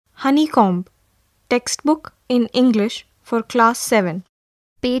Honeycomb, textbook in English for class 7.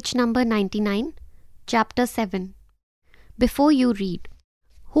 Page number 99, chapter 7. Before you read,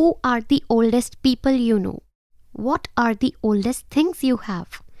 who are the oldest people you know? What are the oldest things you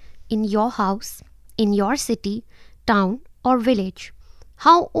have? In your house, in your city, town or village?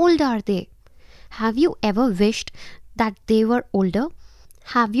 How old are they? Have you ever wished that they were older?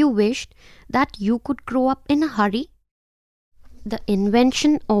 Have you wished that you could grow up in a hurry? The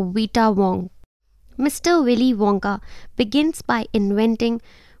Invention of Vita-Wonk. Mr. Willy Wonka begins by inventing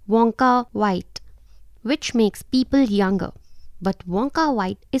Wonka White, which makes people younger. But Wonka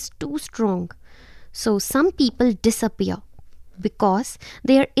White is too strong, so some people disappear because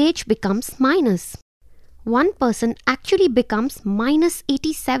their age becomes minus. One person actually becomes minus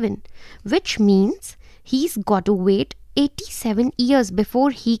 87, which means he's got to wait 87 years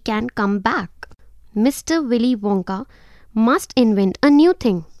before he can come back. Mr. Willy Wonka must invent a new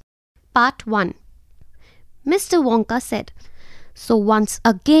thing. Part 1. Mr. Wonka said, "So once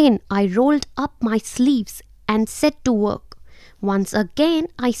again I rolled up my sleeves and set to work. Once again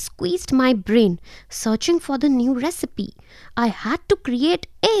I squeezed my brain searching for the new recipe. I had to create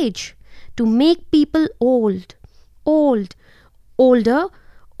age to make people old. Old, older,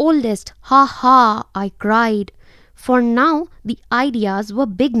 oldest. Ha ha, I cried. For now the ideas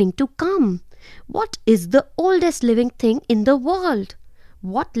were beginning to come. What is the oldest living thing in the world?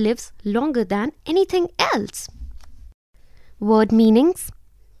 What lives longer than anything else?" Word meanings.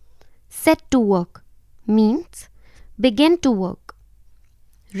 Set to work means begin to work.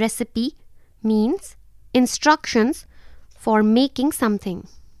 Recipe means instructions for making something.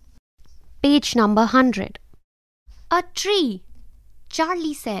 Page number 100. A tree,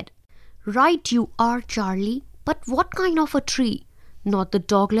 Charlie said. "Right you are, Charlie, but what kind of a tree? Not the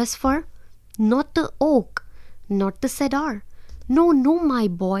Douglas fir, not the oak, not the cedar. No, no, my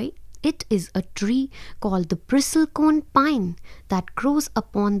boy. It is a tree called the bristlecone pine that grows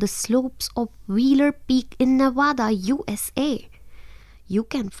upon the slopes of Wheeler Peak in Nevada, USA. You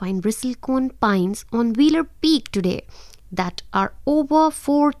can find bristlecone pines on Wheeler Peak today that are over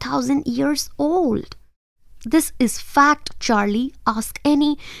 4,000 years old. This is fact, Charlie. Ask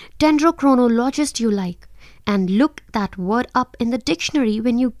any dendrochronologist you like. And look that word up in the dictionary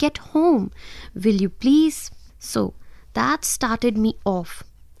when you get home. Will you please?" So that started me off.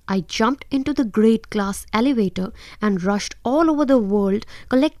 I jumped into the great glass elevator and rushed all over the world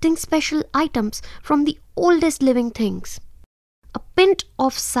collecting special items from the oldest living things. A pint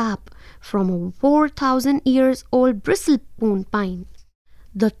of sap from a 4,000 years old bristlecone pine.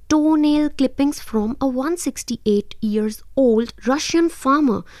 The toenail clippings from a 168 years old Russian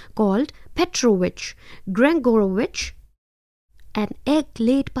farmer called Petrovich Gregorovich. An egg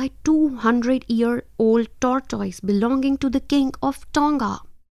laid by 200-year-old tortoise belonging to the king of Tonga.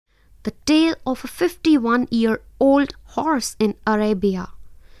 The tail of a 51-year-old horse in Arabia.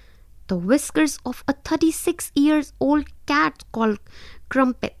 The whiskers of a 36-year-old cat called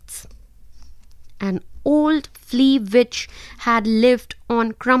Crumpets. An old flea which had lived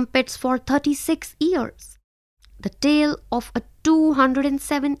on crumpets for 36 years. The tail of a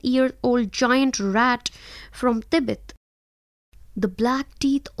 207-year-old giant rat from Tibet. The black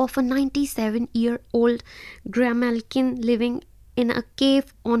teeth of a 97-year-old Grimalkin living in a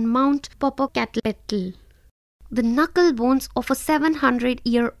cave on Mount Popocatépetl. The knuckle bones of a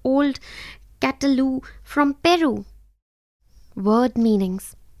 700-year-old cataloo from Peru. Word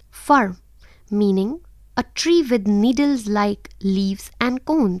meanings. Fir, meaning a tree with needles-like leaves and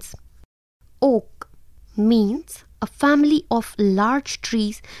cones. Oak means a family of large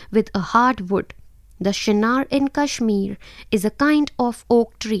trees with a hard wood. The Shinar in Kashmir is a kind of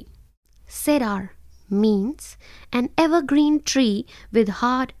oak tree. Cedar means an evergreen tree with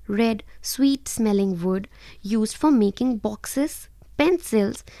hard, red, sweet-smelling wood used for making boxes,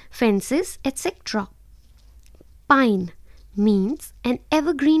 pencils, fences, etc. Pine means an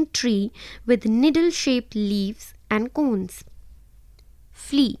evergreen tree with needle-shaped leaves and cones.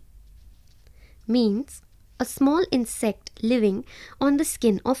 Flea means a small insect living on the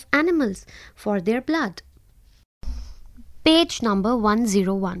skin of animals for their blood. Page number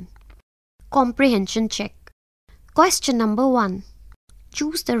 101. Comprehension check. Question number 1.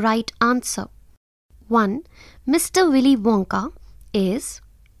 Choose the right answer. 1. Mr. Willy Wonka is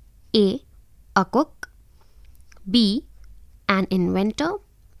A. a cook, B. an inventor,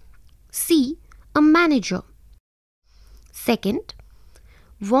 C. a manager. Second,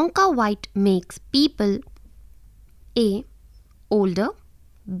 Wonka White makes people A. older,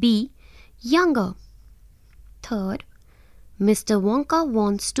 B. younger. Third, Mr. Wonka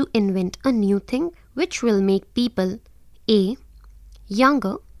wants to invent a new thing which will make people A.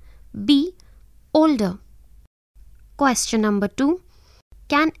 younger, B. Older. Question number 2.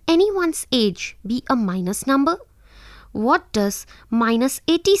 Can anyone's age be a minus number? What does minus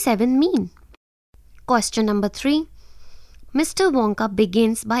 87 mean? Question number 3. Mr. Wonka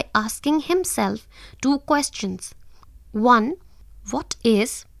begins by asking himself 2 questions. 1. What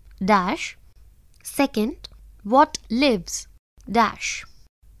is dash? Second, what lives dash?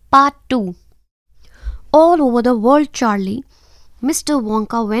 Part 2. All over the world, Charlie, Mr.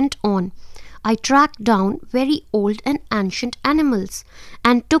 Wonka went on. I tracked down very old and ancient animals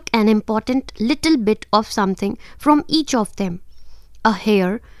and took an important little bit of something from each of them. A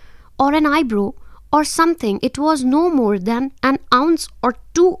hair or an eyebrow or something. It was no more than an ounce or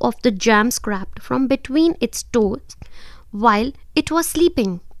 2 of the jam scraped from between its toes while it was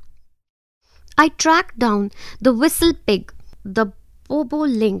sleeping. I tracked down the whistle pig, the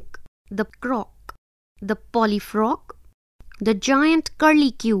bobolink, the croc, the polyfrog, the giant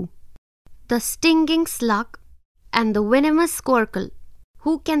curlicue, the stinging slug, and the venomous squircle,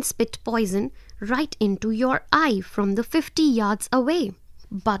 who can spit poison right into your eye from the 50 yards away.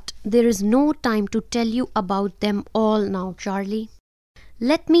 But there is no time to tell you about them all now, Charlie.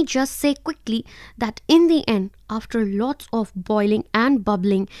 Let me just say quickly that in the end, after lots of boiling and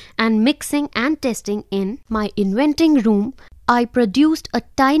bubbling and mixing and testing in my inventing room, I produced a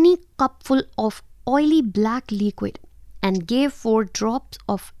tiny cupful of oily black liquid and gave 4 drops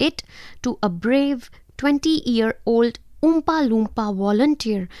of it to a brave 20-year-old Oompa Loompa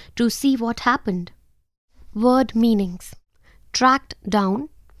volunteer to see what happened. Word meanings. Tracked down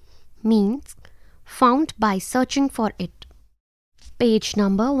means found by searching for it. Page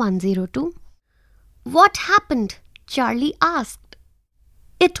number 102. What happened? Charlie asked.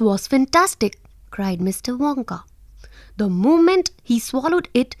 It was fantastic, cried Mr. Wonka. The moment he swallowed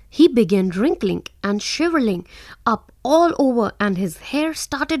it, he began wrinkling and shriveling up all over, and his hair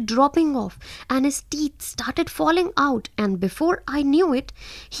started dropping off and his teeth started falling out, and before I knew it,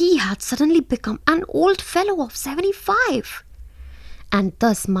 he had suddenly become an old fellow of 75. And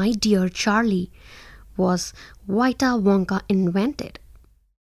thus, my dear Charlie, was Vita-Wonka invented.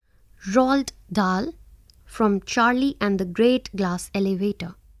 Roald Dahl from Charlie and the Great Glass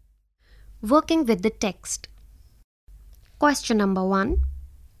Elevator. Working with the text. Question number 1.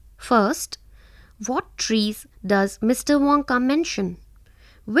 First, what trees does Mr. Wonka mention?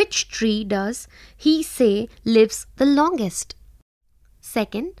 Which tree does he say lives the longest?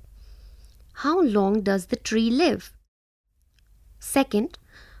 Second, how long does the tree live? Second,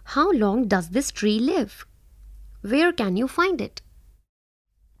 how long does this tree live? Where can you find it?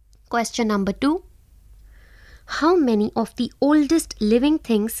 Question number 2. How many of the oldest living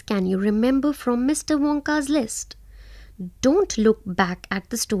things can you remember from Mr. Wonka's list? Don't look back at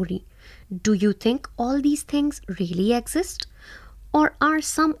the story. Do you think all these things really exist? Or are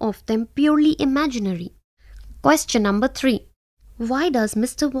some of them purely imaginary? Question number 3. Why does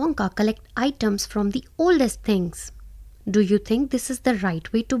Mr. Wonka collect items from the oldest things? Do you think this is the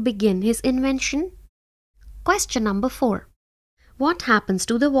right way to begin his invention? Question number 4. What happens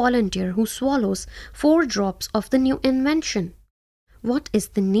to the volunteer who swallows 4 drops of the new invention? What is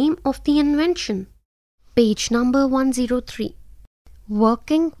the name of the invention? Page number 103.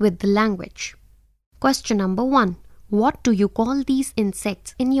 Working with the language. Question number 1. What do you call these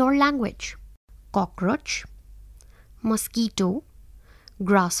insects in your language? Cockroach, mosquito,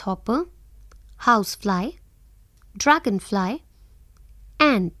 grasshopper, housefly, dragonfly,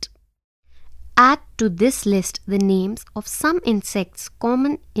 ant. Add to this list the names of some insects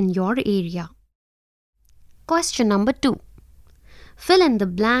common in your area. Question number 2. Fill in the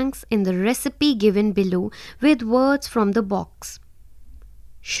blanks in the recipe given below with words from the box.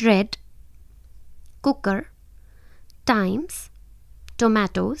 Shred, cooker, times,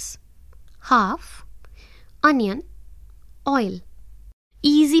 tomatoes, half, onion, oil.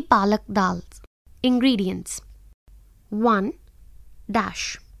 Easy palak dals. Ingredients. 1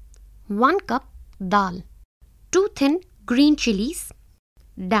 dash 1 cup dal, 2 thin green chilies,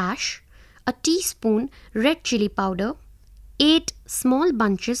 dash a teaspoon red chili powder, 8 small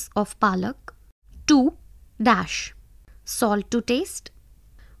bunches of palak, 2 dash salt to taste.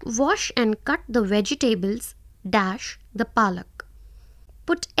 Wash and cut the vegetables, dash the palak.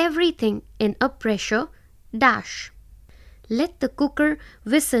 Put everything in a pressure, dash. Let the cooker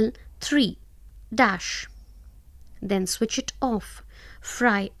whistle 3, dash. Then switch it off.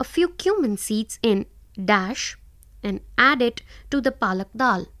 Fry a few cumin seeds in, dash, and add it to the palak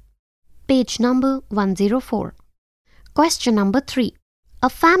dal. Page number 104. Question number 3. A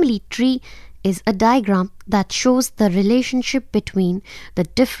family tree is a diagram that shows the relationship between the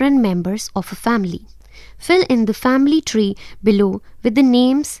different members of a family. Fill in the family tree below with the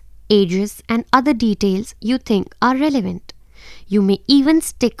names, ages, and other details you think are relevant. You may even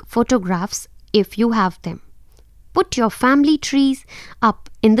stick photographs if you have them. Put your family trees up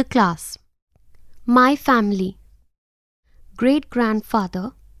in the class. My family.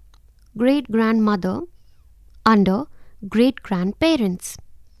 Great-grandfather, great-grandmother, under great-grandparents.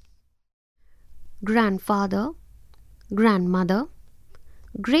 Grandfather, grandmother,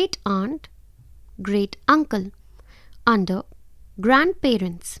 great-aunt, great-uncle, under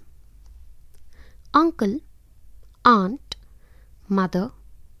grandparents. Uncle, aunt, mother,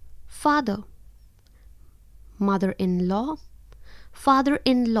 father. Mother-in-law,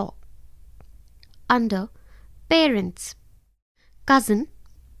 father-in-law, under parents. Cousin,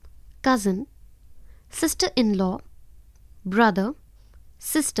 cousin, sister-in-law, brother,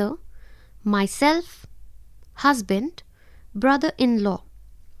 sister, myself, husband, brother-in-law.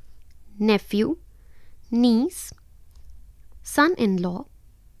 Nephew, niece, son-in-law,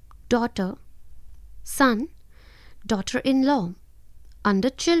 daughter, son, daughter-in-law, under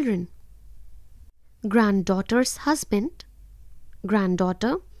children. Granddaughter's husband,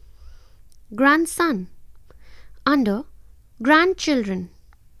 granddaughter, grandson, under grandchildren.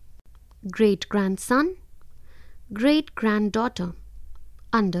 Great-grandson, great-granddaughter,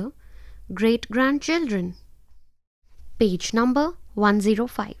 under great-grandchildren. Page number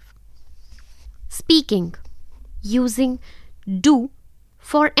 105. Speaking. Using do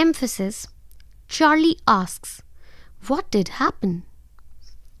for emphasis, Charlie asks, "What did happen?"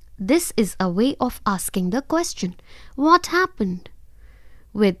 This is a way of asking the question, "What happened?"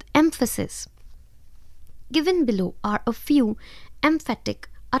 with emphasis. Given below are a few emphatic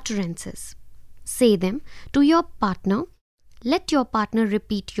utterances. Say them to your partner. Let your partner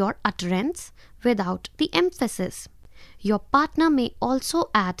repeat your utterance without the emphasis. Your partner may also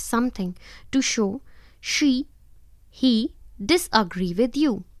add something to show she, he disagree with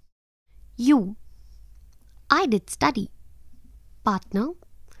you. You. I did study. Partner.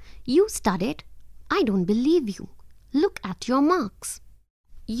 You studied. I don't believe you. Look at your marks.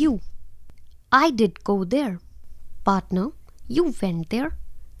 You. I did go there. Partner. You went there.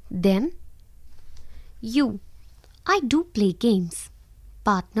 Then. You. I do play games.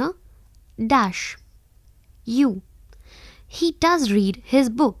 Partner. Dash. You. He does read his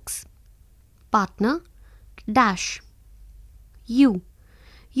books. Partner. Dash. You.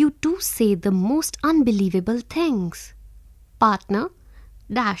 You do say the most unbelievable things. Partner.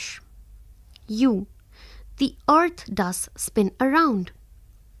 Dash. You. The earth does spin around.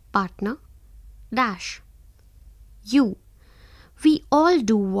 Partner. Dash. You. We all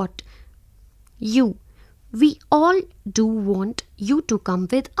do what? You. We all do want you to come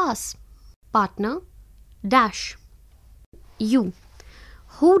with us. Partner. Dash. You.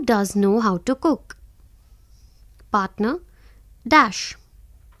 Who does know how to cook? Partner. Dash.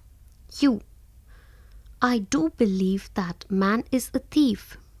 You. I do believe that man is a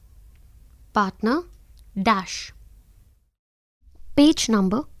thief. Partner. Dash. Page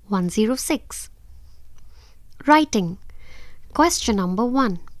number 106. Writing. Question number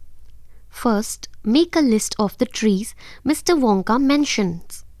 1. First, make a list of the trees Mr. Wonka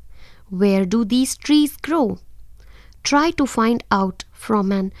mentions. Where do these trees grow? Try to find out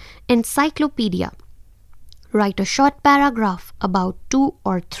from an encyclopedia. Write a short paragraph about 2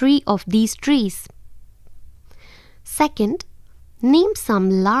 or 3 of these trees. Second, name some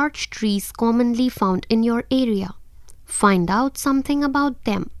large trees commonly found in your area. Find out something about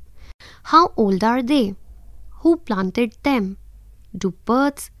them. How old are they? Who planted them? Do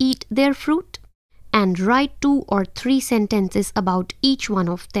birds eat their fruit? And write 2 or 3 sentences about each one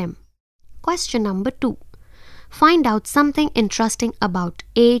of them. Question number 2. Find out something interesting about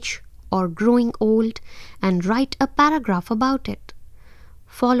age or growing old and write a paragraph about it.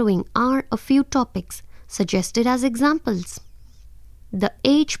 Following are a few topics suggested as examples. The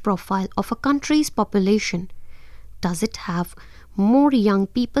age profile of a country's population. Does it have more young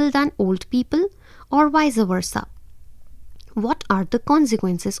people than old people or vice versa? What are the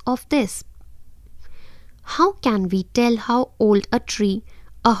consequences of this? How can we tell how old a tree,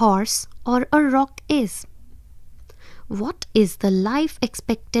 a horse, or a rock is? What is the life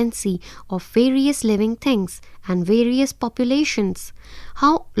expectancy of various living things and various populations?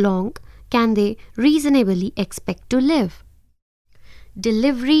 How long can they reasonably expect to live?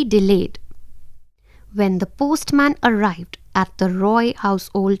 Delivery delayed. When the postman arrived at the Roy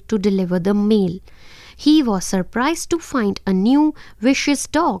household to deliver the mail, he was surprised to find a new vicious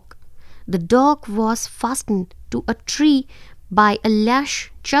dog. The dog was fastened to a tree by a lash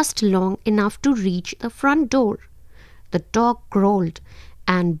just long enough to reach the front door. The dog growled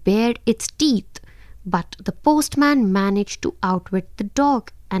and bared its teeth, But the postman managed to outwit the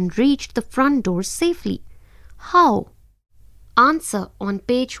dog and reached the front door safely. How? Answer on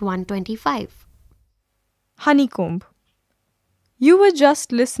page 125. Honeycomb. You were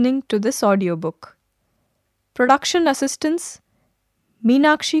just listening to this audiobook. Production assistants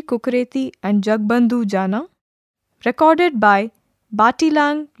Meenakshi Kukureti and Jagbandhu Jana. Recorded by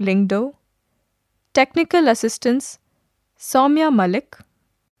Batilang Lingdo. Technical assistants Soumya Malik.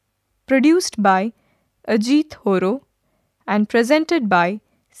 Produced by Ajit Horo and presented by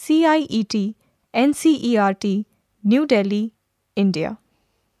CIET NCERT New Delhi, India.